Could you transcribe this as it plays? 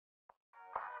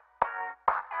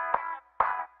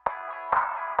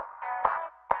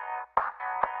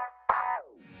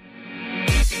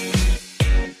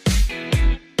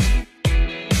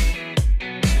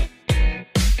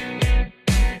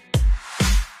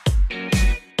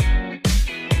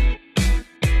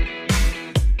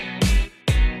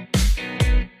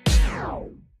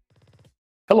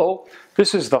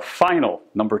This is the final,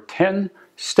 number 10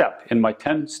 step in my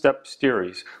 10-step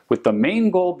series, with the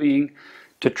main goal being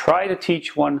to try to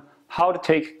teach one how to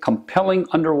take compelling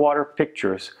underwater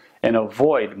pictures and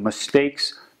avoid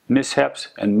mistakes, mishaps,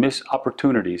 and missed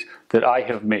opportunities that I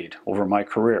have made over my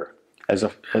career as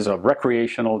a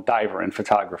recreational diver and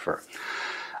photographer.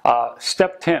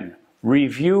 Step 10,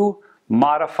 review,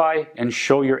 modify, and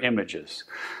show your images.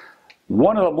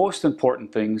 One of the most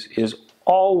important things is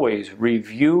always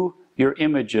review your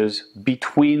images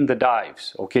between the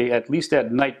dives, okay? At least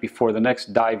at night before the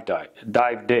next dive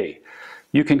day.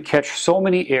 You can catch so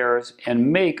many errors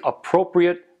and make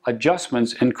appropriate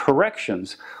adjustments and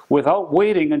corrections without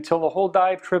waiting until the whole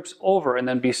dive trip's over and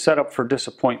then be set up for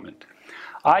disappointment.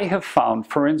 I have found,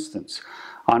 for instance,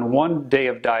 on one day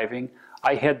of diving,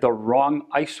 I had the wrong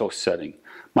ISO setting.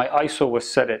 My ISO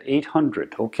was set at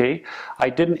 800, okay? I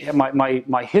didn't,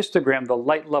 my histogram, the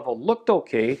light level looked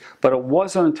okay, but it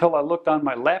wasn't until I looked on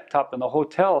my laptop in the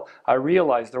hotel, I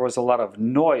realized there was a lot of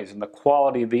noise and the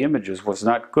quality of the images was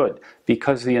not good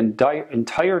because the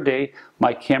entire day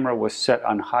my camera was set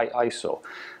on high ISO.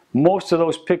 Most of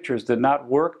those pictures did not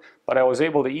work, but I was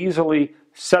able to easily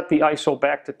set the ISO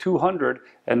back to 200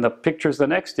 and the pictures the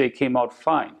next day came out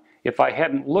fine. If I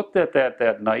hadn't looked at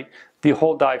that night, the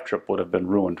whole dive trip would have been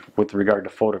ruined with regard to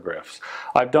photographs.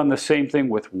 I've done the same thing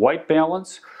with white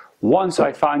balance. Once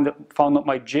I found that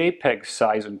my JPEG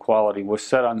size and quality was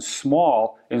set on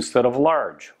small instead of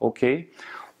large, okay?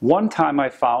 One time I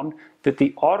found that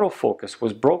the autofocus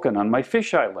was broken on my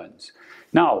fisheye lens.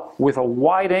 Now, with a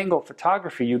wide-angle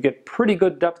photography, you get pretty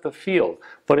good depth of field,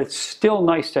 but it's still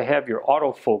nice to have your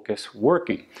autofocus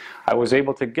working. I was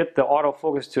able to get the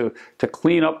autofocus to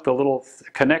clean up the little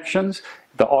connections.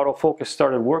 The autofocus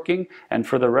started working, and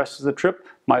for the rest of the trip,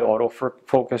 my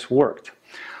autofocus worked.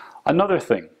 Another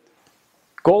thing,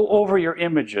 go over your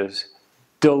images.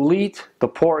 Delete the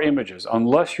poor images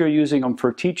unless you're using them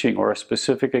for teaching or a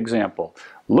specific example.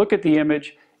 Look at the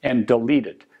image and delete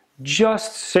it.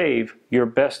 Just save your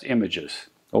best images,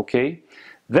 okay?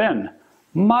 Then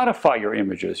modify your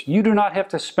images. You do not have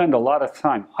to spend a lot of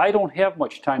time. I don't have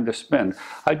much time to spend.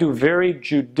 I do very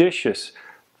judicious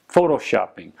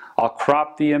photoshopping. I'll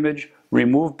crop the image,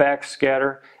 remove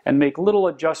backscatter, and make little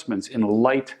adjustments in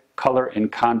light, color,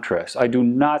 and contrast. I do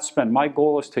not spend, my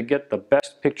goal is to get the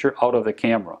best picture out of the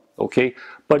camera, okay?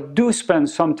 But do spend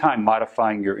some time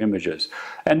modifying your images.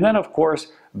 And then, of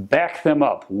course, back them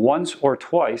up once or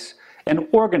twice and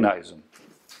organize them.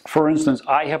 For instance,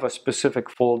 I have a specific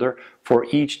folder for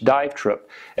each dive trip,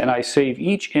 and I save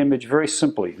each image very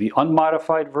simply. The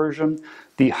unmodified version,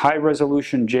 the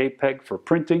high-resolution JPEG for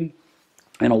printing,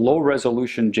 and a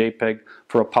low-resolution JPEG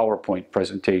for a PowerPoint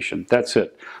presentation. That's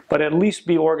it. But at least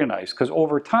be organized, because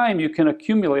over time you can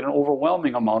accumulate an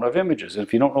overwhelming amount of images.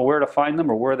 If you don't know where to find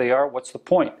them or where they are, what's the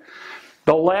point?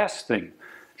 The last thing,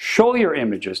 show your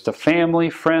images to family,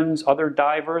 friends, other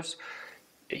divers.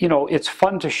 You know, it's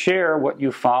fun to share what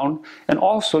you found, and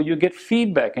also you get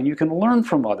feedback and you can learn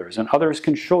from others, and others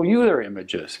can show you their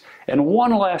images. And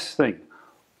one last thing,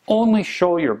 only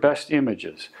show your best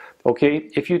images. Okay,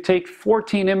 if you take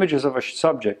 14 images of a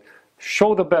subject,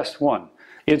 show the best one.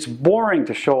 It's boring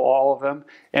to show all of them,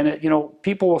 and you know,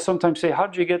 people will sometimes say,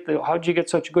 how'd you get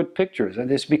such good pictures? And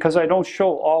it's because I don't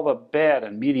show all the bad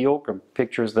and mediocre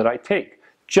pictures that I take.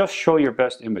 Just show your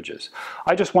best images.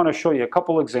 I just want to show you a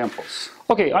couple examples.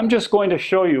 Okay, I'm just going to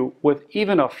show you with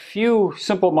even a few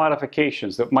simple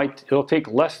modifications that it'll take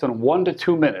less than 1 to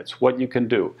 2 minutes what you can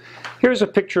do. Here's a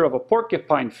picture of a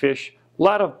porcupine fish, a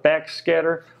lot of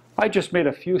backscatter. I just made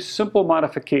a few simple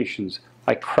modifications.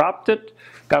 I cropped it,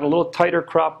 got a little tighter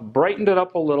crop, brightened it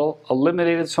up a little,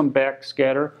 eliminated some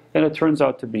backscatter, and it turns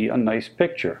out to be a nice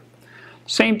picture.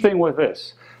 Same thing with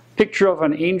this. Picture of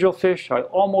an angelfish, I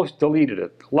almost deleted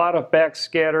it. A lot of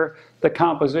backscatter, the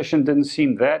composition didn't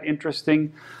seem that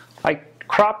interesting. I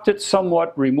cropped it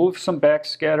somewhat, removed some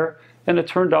backscatter, and it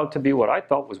turned out to be what I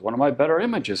thought was one of my better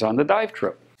images on the dive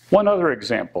trip. One other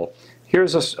example.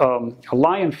 Here's a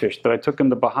lionfish that I took in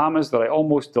the Bahamas that I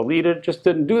almost deleted, just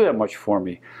didn't do that much for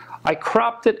me. I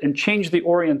cropped it and changed the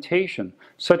orientation,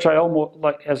 such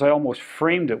as I almost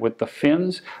framed it with the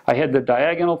fins. I had the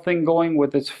diagonal thing going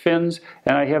with its fins,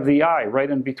 and I have the eye right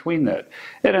in between that.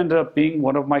 It ended up being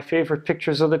one of my favorite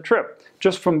pictures of the trip,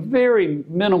 just from very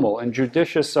minimal and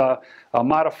judicious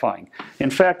modifying.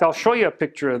 In fact, I'll show you a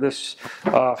picture of this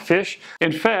fish.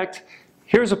 In fact,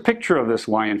 here's a picture of this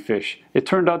lionfish. It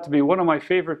turned out to be one of my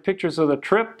favorite pictures of the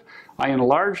trip. I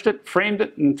enlarged it, framed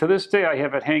it, and to this day I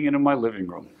have it hanging in my living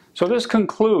room. So this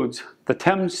concludes the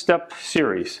 10-step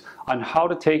series on how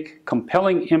to take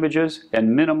compelling images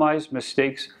and minimize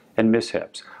mistakes and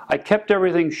mishaps. I kept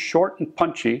everything short and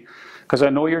punchy because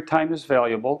I know your time is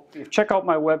valuable. Check out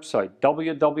my website,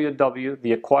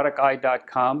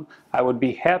 www.theaquaticeye.com. I would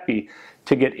be happy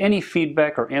to get any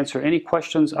feedback or answer any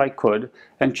questions I could,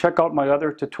 and check out my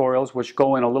other tutorials which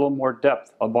go in a little more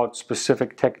depth about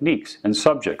specific techniques and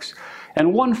subjects.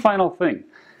 And one final thing,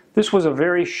 this was a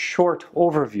very short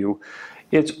overview.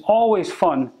 It's always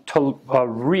fun to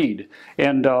read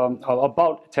and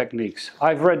about techniques.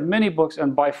 I've read many books,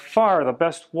 and by far the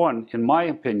best one, in my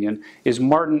opinion, is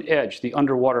Martin Edge, The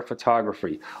Underwater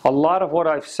Photography. A lot of what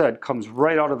I've said comes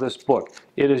right out of this book.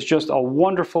 It is just a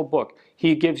wonderful book.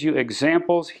 He gives you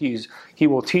examples. He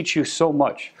will teach you so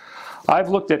much. I've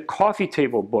looked at coffee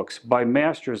table books by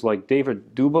masters like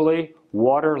David Dubélé,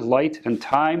 Water, Light, and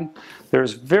Time.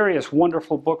 There's various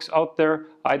wonderful books out there.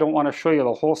 I don't want to show you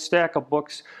the whole stack of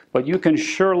books, but you can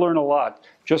sure learn a lot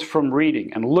just from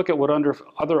reading and look at what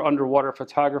other underwater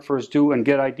photographers do and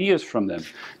get ideas from them.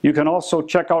 You can also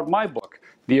check out my book,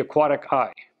 The Aquatic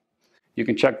Eye. You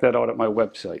can check that out at my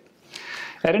website.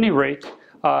 At any rate,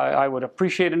 I would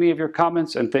appreciate any of your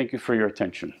comments, and thank you for your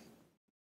attention.